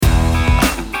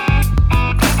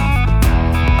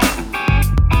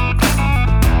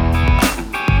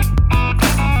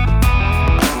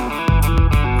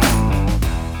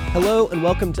and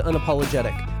welcome to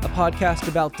Unapologetic, a podcast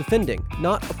about defending,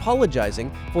 not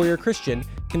apologizing, for your Christian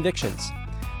convictions.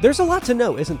 There's a lot to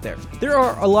know, isn't there? There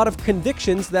are a lot of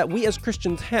convictions that we as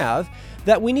Christians have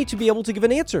that we need to be able to give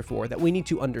an answer for, that we need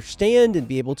to understand and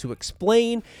be able to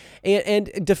explain and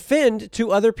defend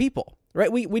to other people. Right?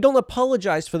 We don't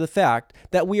apologize for the fact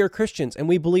that we are Christians and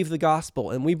we believe the gospel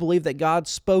and we believe that God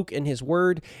spoke in his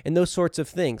word and those sorts of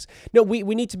things. No, we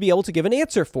need to be able to give an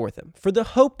answer for them, for the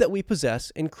hope that we possess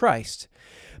in Christ.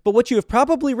 But what you have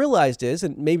probably realized is,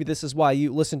 and maybe this is why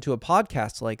you listen to a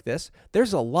podcast like this,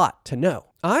 there's a lot to know.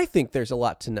 I think there's a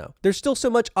lot to know. There's still so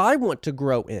much I want to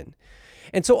grow in.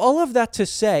 And so all of that to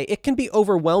say, it can be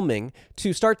overwhelming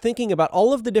to start thinking about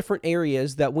all of the different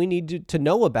areas that we need to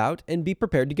know about and be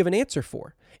prepared to give an answer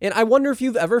for. And I wonder if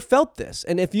you've ever felt this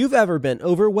and if you've ever been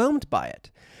overwhelmed by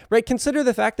it. Right? Consider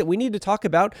the fact that we need to talk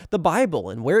about the Bible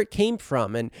and where it came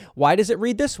from and why does it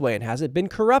read this way and has it been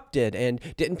corrupted and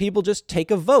didn't people just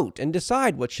take a vote and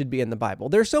decide what should be in the Bible?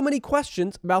 There are so many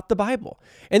questions about the Bible.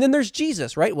 And then there's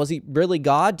Jesus, right? Was he really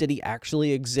God? Did he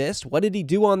actually exist? What did he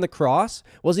do on the cross?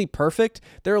 Was he perfect?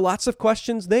 There are lots of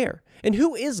questions there. And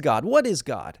who is God? What is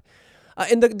God?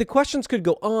 And the questions could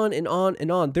go on and on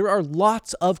and on. There are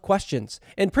lots of questions.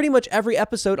 And pretty much every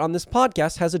episode on this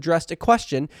podcast has addressed a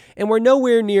question, and we're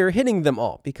nowhere near hitting them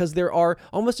all because there are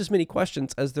almost as many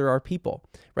questions as there are people,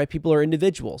 right? People are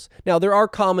individuals. Now, there are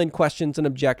common questions and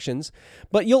objections,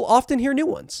 but you'll often hear new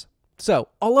ones. So,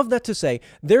 all of that to say,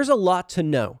 there's a lot to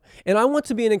know. And I want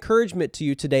to be an encouragement to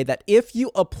you today that if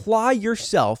you apply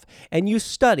yourself and you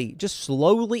study just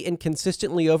slowly and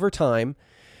consistently over time,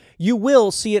 you will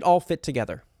see it all fit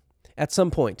together at some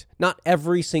point. Not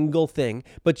every single thing,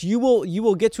 but you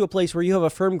will get to a place where you have a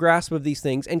firm grasp of these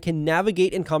things and can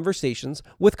navigate in conversations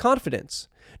with confidence,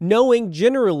 knowing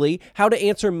generally how to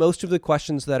answer most of the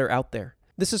questions that are out there.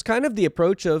 This is kind of the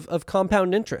approach of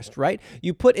compound interest, right?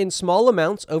 You put in small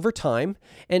amounts over time,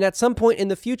 and at some point in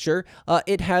the future,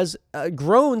 it has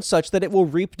grown such that it will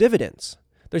reap dividends.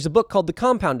 There's a book called The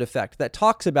Compound Effect that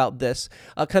talks about this,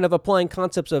 kind of applying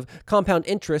concepts of compound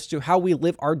interest to how we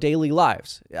live our daily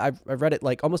lives. I've read it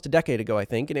like almost a decade ago, I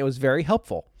think, and it was very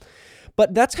helpful.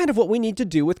 But that's kind of what we need to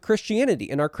do with Christianity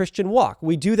in our Christian walk.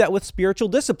 We do that with spiritual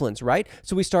disciplines, right?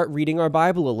 So we start reading our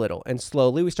Bible a little, and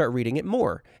slowly we start reading it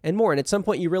more and more. And at some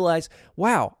point you realize,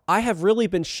 wow, I have really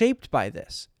been shaped by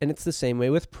this. And it's the same way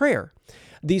with prayer.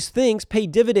 These things pay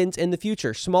dividends in the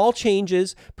future. Small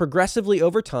changes progressively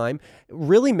over time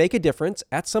really make a difference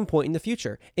at some point in the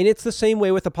future. And it's the same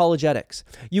way with apologetics.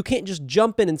 You can't just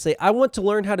jump in and say, I want to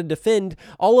learn how to defend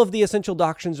all of the essential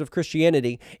doctrines of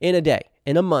Christianity in a day,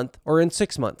 in a month, or in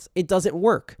 6 months. It doesn't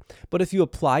work. But if you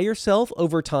apply yourself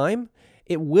over time,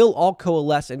 it will all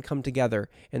coalesce and come together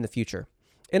in the future.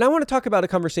 And I want to talk about a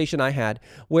conversation I had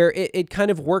where it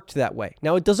kind of worked that way.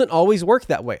 Now, it doesn't always work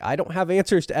that way. I don't have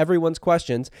answers to everyone's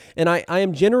questions, and I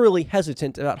am generally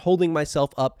hesitant about holding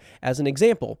myself up as an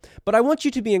example. But I want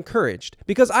you to be encouraged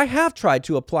because I have tried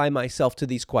to apply myself to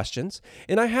these questions,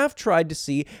 and I have tried to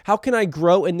see how can I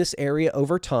grow in this area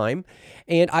over time,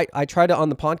 and I try to, on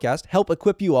the podcast, help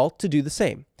equip you all to do the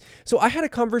same. So I had a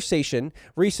conversation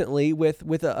recently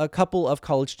with a couple of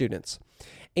college students.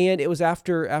 And it was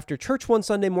after church one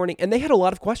Sunday morning, and they had a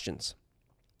lot of questions.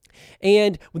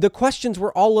 And the questions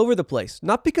were all over the place,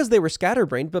 not because they were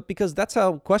scatterbrained, but because that's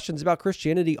how questions about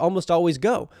Christianity almost always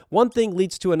go. One thing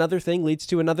leads to another thing, leads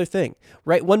to another thing,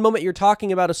 right? One moment you're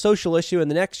talking about a social issue, and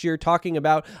the next you're talking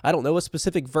about, I don't know, a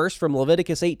specific verse from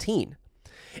Leviticus 18.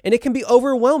 And it can be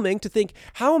overwhelming to think,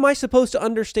 how am I supposed to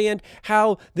understand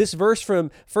how this verse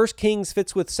from 1 Kings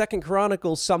fits with 2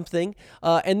 Chronicles something,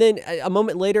 and then a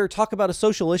moment later talk about a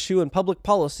social issue and public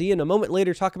policy, and a moment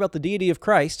later talk about the deity of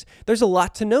Christ? There's a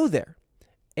lot to know there.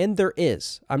 And there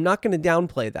is. I'm not going to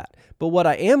downplay that. But what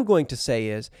I am going to say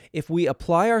is, if we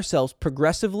apply ourselves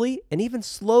progressively and even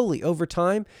slowly over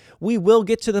time, we will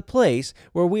get to the place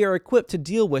where we are equipped to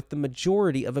deal with the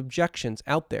majority of objections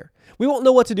out there. We won't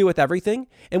know what to do with everything,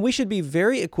 and we should be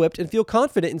very equipped and feel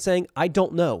confident in saying, I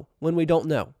don't know, when we don't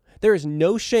know. There is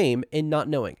no shame in not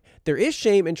knowing. There is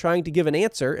shame in trying to give an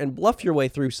answer and bluff your way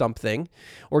through something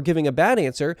or giving a bad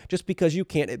answer just because you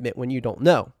can't admit when you don't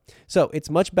know. So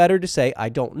it's much better to say, I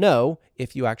don't know,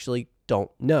 if you actually don't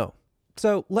know.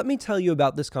 So let me tell you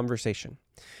about this conversation.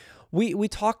 We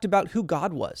talked about who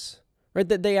God was, right?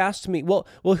 That they asked me, well,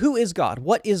 who is God?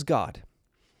 What is God?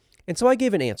 And so I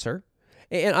gave an answer.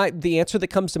 And the answer that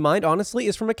comes to mind, honestly,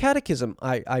 is from a catechism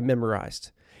I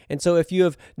memorized. And so if you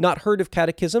have not heard of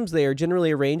catechisms, they are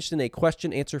generally arranged in a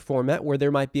question-answer format where there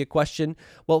might be a question,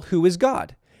 well, who is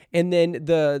God? And then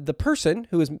the person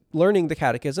who is learning the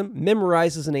catechism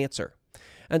memorizes an answer.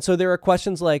 And so there are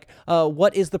questions like,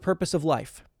 what is the purpose of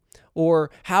life?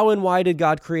 Or how and why did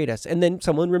God create us? And then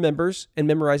someone remembers and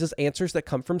memorizes answers that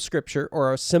come from Scripture or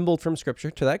are assembled from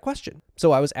Scripture to that question.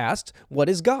 So I was asked, what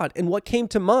is God? And what came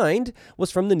to mind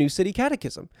was from the New City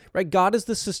Catechism, right? God is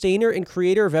the sustainer and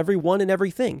creator of everyone and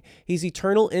everything. He's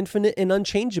eternal, infinite, and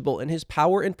unchangeable in his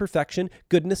power and perfection,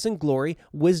 goodness and glory,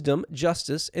 wisdom,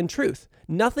 justice, and truth.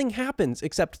 Nothing happens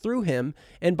except through him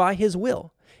and by his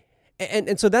will.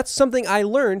 And so that's something I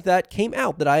learned that came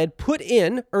out that I had put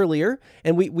in earlier.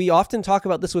 And we often talk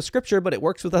about this with Scripture, but it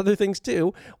works with other things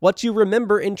too. What you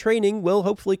remember in training will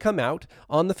hopefully come out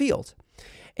on the field.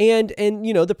 And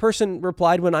the person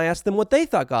replied when I asked them what they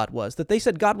thought God was, that they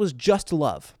said God was just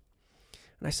love.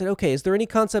 And I said, okay, is there any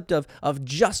concept of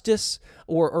justice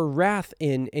or wrath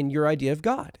in your idea of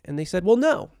God? And they said, well,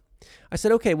 no. I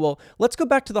said, okay, well, let's go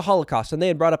back to the Holocaust. And they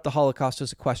had brought up the Holocaust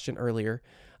as a question earlier.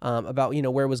 About,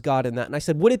 where was God in that? And I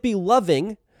said, would it be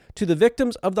loving to the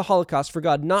victims of the Holocaust for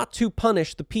God not to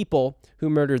punish the people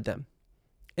who murdered them?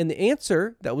 And the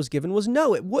answer that was given was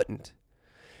no, it wouldn't.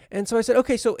 And so I said,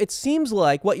 okay, so it seems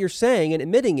like what you're saying and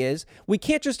admitting is we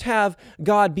can't just have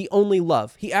God be only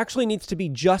love. He actually needs to be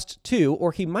just too,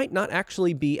 or he might not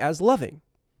actually be as loving.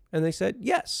 And they said,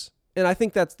 yes. And I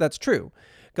think that's true.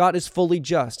 God is fully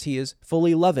just. He is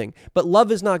fully loving. But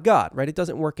love is not God, right? It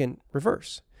doesn't work in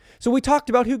reverse. So we talked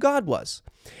about who God was.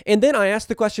 And then I asked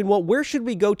the question, well, where should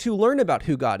we go to learn about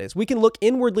who God is? We can look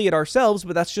inwardly at ourselves,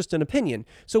 but that's just an opinion.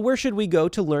 So where should we go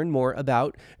to learn more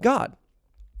about God?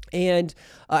 And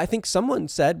I think someone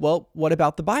said, well, what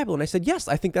about the Bible? And I said, yes,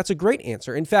 I think that's a great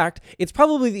answer. In fact, it's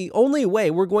probably the only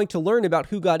way we're going to learn about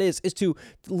who God is to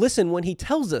listen when he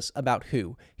tells us about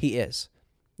who he is.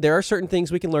 There are certain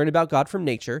things we can learn about God from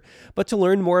nature, but to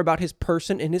learn more about his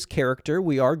person and his character,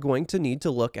 we are going to need to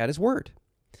look at his word.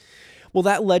 Well,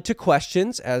 that led to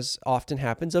questions, as often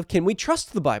happens, of can we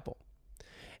trust the Bible?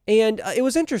 And it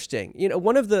was interesting.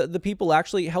 One of the people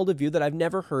actually held a view that I've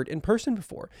never heard in person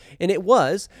before. And it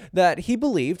was that he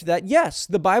believed that, yes,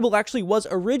 the Bible actually was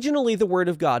originally the word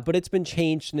of God, but it's been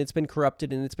changed and it's been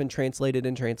corrupted and it's been translated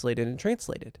and translated and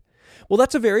translated. Well,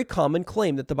 that's a very common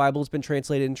claim that the Bible has been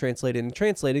translated and translated and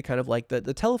translated, kind of like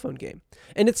the telephone game.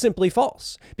 And it's simply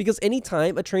false, because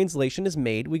anytime a translation is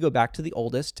made, we go back to the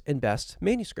oldest and best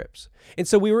manuscripts. And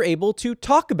so we were able to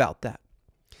talk about that.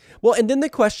 Well, and then the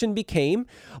question became,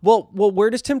 well, where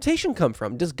does temptation come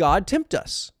from? Does God tempt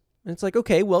us? And it's like,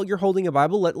 okay, well, you're holding a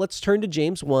Bible. Let's turn to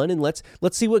James 1 and let's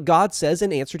see what God says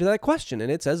in answer to that question.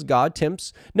 And it says God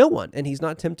tempts no one, and he's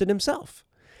not tempted himself.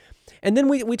 And then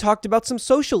we talked about some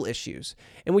social issues,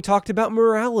 and we talked about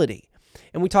morality,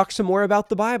 and we talked some more about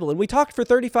the Bible, and we talked for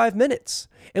 35 minutes,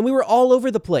 and we were all over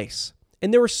the place.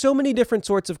 And there were so many different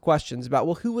sorts of questions about,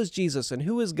 well, who was Jesus, and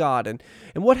who is God, and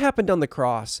what happened on the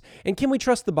cross, and can we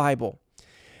trust the Bible?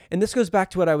 And this goes back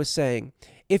to what I was saying.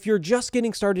 If you're just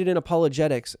getting started in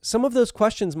apologetics, some of those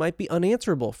questions might be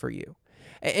unanswerable for you.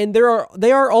 And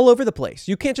they are all over the place.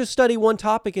 You can't just study one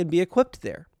topic and be equipped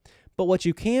there. But what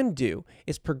you can do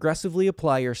is progressively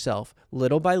apply yourself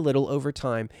little by little over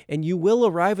time, and you will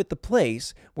arrive at the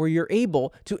place where you're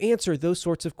able to answer those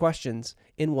sorts of questions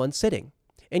in one sitting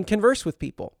and converse with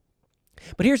people.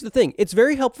 But here's the thing. It's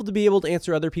very helpful to be able to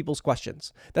answer other people's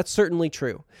questions. That's certainly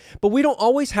true. But we don't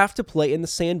always have to play in the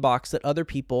sandbox that other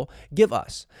people give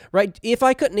us, right? If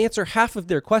I couldn't answer half of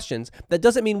their questions, that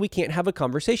doesn't mean we can't have a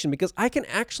conversation, because I can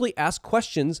actually ask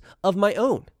questions of my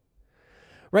own.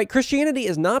 Right? Christianity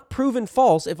is not proven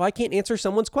false if I can't answer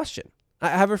someone's question.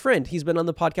 I have a friend, he's been on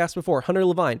the podcast before, Hunter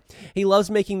Levine. He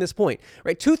loves making this point,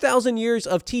 right? 2,000 years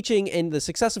of teaching and the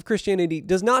success of Christianity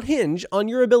does not hinge on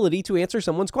your ability to answer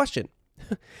someone's question.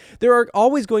 There are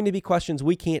always going to be questions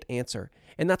we can't answer,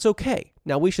 and that's okay.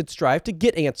 Now, we should strive to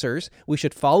get answers. We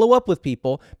should follow up with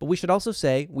people, but we should also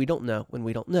say we don't know when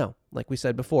we don't know, like we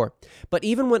said before. But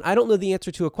even when I don't know the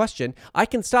answer to a question, I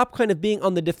can stop kind of being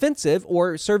on the defensive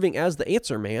or serving as the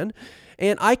answer man,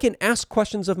 and I can ask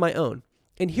questions of my own.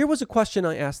 And here was a question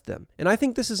I asked them, and I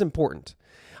think this is important.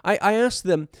 I asked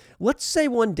them, let's say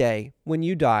one day when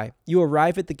you die, you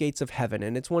arrive at the gates of heaven,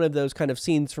 and it's one of those kind of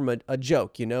scenes from a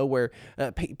joke, where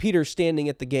Peter's standing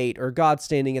at the gate or God's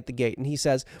standing at the gate, and he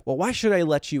says, well, why should I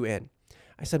let you in?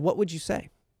 I said, what would you say?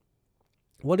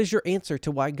 What is your answer to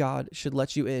why God should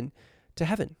let you in to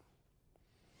heaven?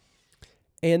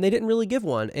 And they didn't really give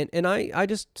one. And I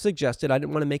just suggested, I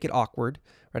didn't want to make it awkward,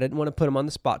 right? I didn't want to put them on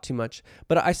the spot too much.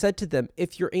 But I said to them,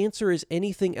 if your answer is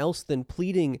anything else than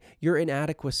pleading your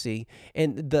inadequacy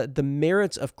and the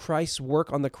merits of Christ's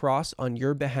work on the cross on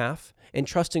your behalf and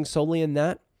trusting solely in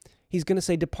that, he's going to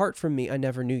say, depart from me, I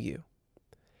never knew you.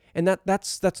 And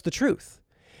that's the truth.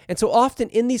 And so often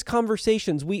in these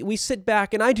conversations, we sit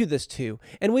back, and I do this too,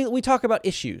 and we talk about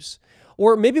issues.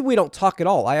 Or maybe we don't talk at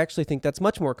all. I actually think that's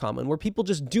much more common, where people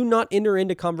just do not enter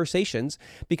into conversations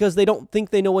because they don't think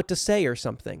they know what to say or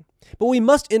something. But we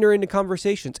must enter into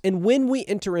conversations. And when we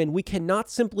enter in, we cannot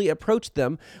simply approach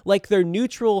them like they're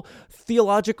neutral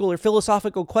theological or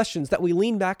philosophical questions that we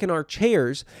lean back in our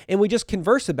chairs and we just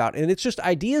converse about, and it's just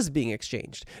ideas being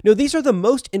exchanged. No, these are the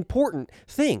most important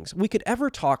things we could ever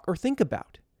talk or think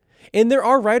about. And there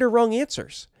are right or wrong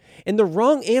answers. And the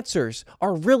wrong answers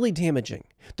are really damaging.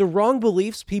 The wrong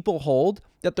beliefs people hold,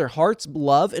 that their hearts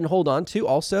love and hold on to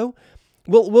also,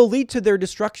 will lead to their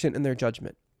destruction and their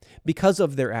judgment because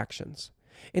of their actions.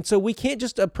 And so we can't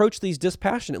just approach these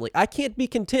dispassionately. I can't be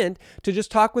content to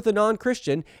just talk with a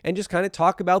non-Christian and just kind of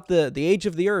talk about the age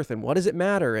of the earth and what does it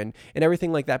matter and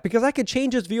everything like that. Because I could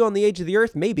change his view on the age of the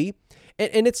earth, maybe,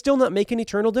 and it's still not make an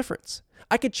eternal difference.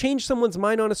 I could change someone's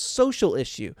mind on a social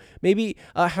issue, maybe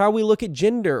how we look at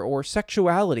gender or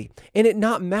sexuality, and it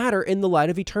not matter in the light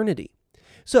of eternity.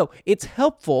 So it's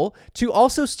helpful to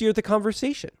also steer the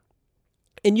conversation.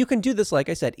 And you can do this, like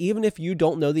I said, even if you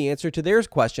don't know the answer to their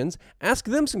questions, ask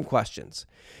them some questions.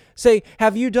 Say,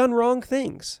 have you done wrong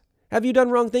things? Have you done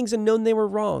wrong things and known they were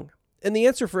wrong? And the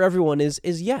answer for everyone is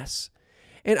yes.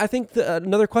 And I think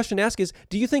another question to ask is,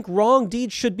 do you think wrong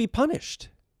deeds should be punished?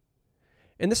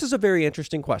 And this is a very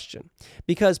interesting question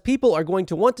because people are going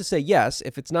to want to say yes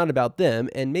if it's not about them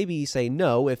and maybe say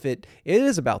no if it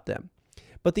is about them.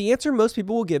 But the answer most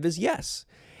people will give is yes.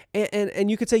 And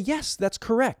you could say, yes, that's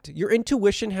correct. Your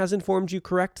intuition has informed you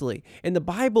correctly. And the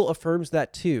Bible affirms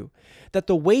that too, that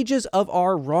the wages of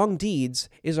our wrong deeds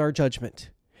is our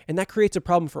judgment. And that creates a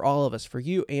problem for all of us, for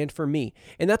you and for me.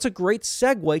 And that's a great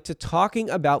segue to talking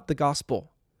about the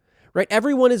gospel. Right?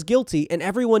 Everyone is guilty and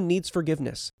everyone needs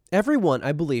forgiveness. Everyone,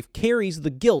 I believe, carries the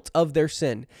guilt of their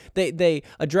sin. They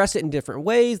address it in different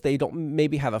ways. They don't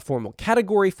maybe have a formal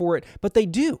category for it, but they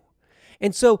do.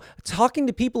 And so talking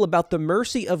to people about the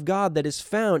mercy of God that is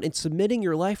found in submitting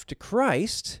your life to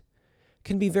Christ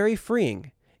can be very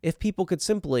freeing if people could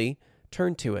simply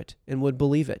turn to it and would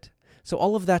believe it. So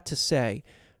all of that to say,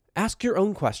 ask your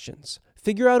own questions.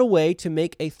 Figure out a way to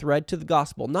make a thread to the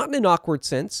gospel, not in an awkward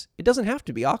sense. It doesn't have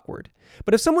to be awkward.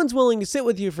 But if someone's willing to sit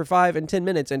with you for 5 and 10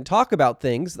 minutes and talk about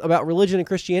things, about religion and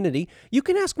Christianity, you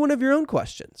can ask one of your own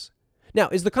questions. Now,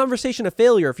 is the conversation a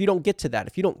failure if you don't get to that,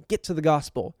 if you don't get to the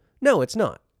gospel? No, it's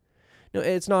not. No,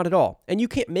 it's not at all. And you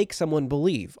can't make someone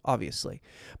believe, obviously.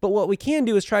 But what we can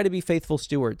do is try to be faithful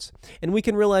stewards. And we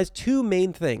can realize 2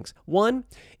 main things. One,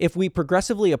 if we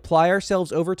progressively apply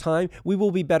ourselves over time, we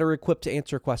will be better equipped to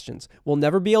answer questions. We'll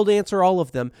never be able to answer all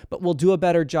of them, but we'll do a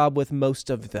better job with most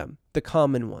of them, the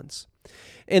common ones.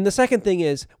 And the second thing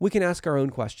is we can ask our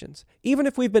own questions. Even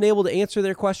if we've been able to answer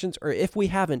their questions or if we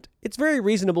haven't, it's very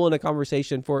reasonable in a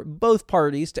conversation for both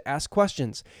parties to ask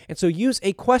questions. And so use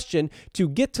a question to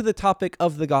get to the topic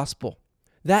of the gospel.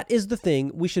 That is the thing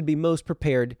we should be most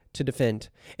prepared to defend.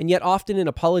 And yet often in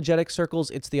apologetic circles,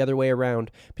 it's the other way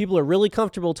around. People are really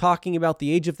comfortable talking about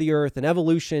the age of the earth and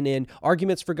evolution and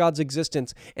arguments for God's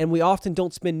existence, and we often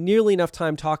don't spend nearly enough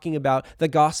time talking about the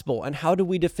gospel and how do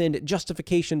we defend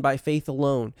justification by faith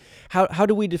alone? How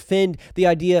do we defend the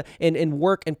idea and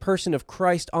work and person of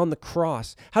Christ on the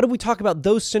cross? How do we talk about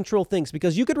those central things?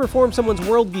 Because you could reform someone's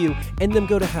worldview and them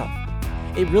go to hell.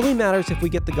 It really matters if we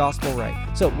get the gospel right.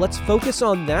 So let's focus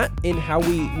on that in how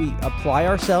we apply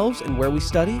ourselves and where we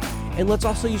study. And let's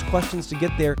also use questions to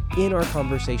get there in our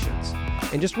conversations.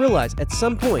 And just realize at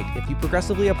some point, if you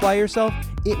progressively apply yourself,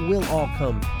 it will all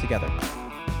come together.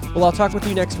 Well, I'll talk with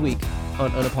you next week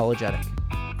on Unapologetic.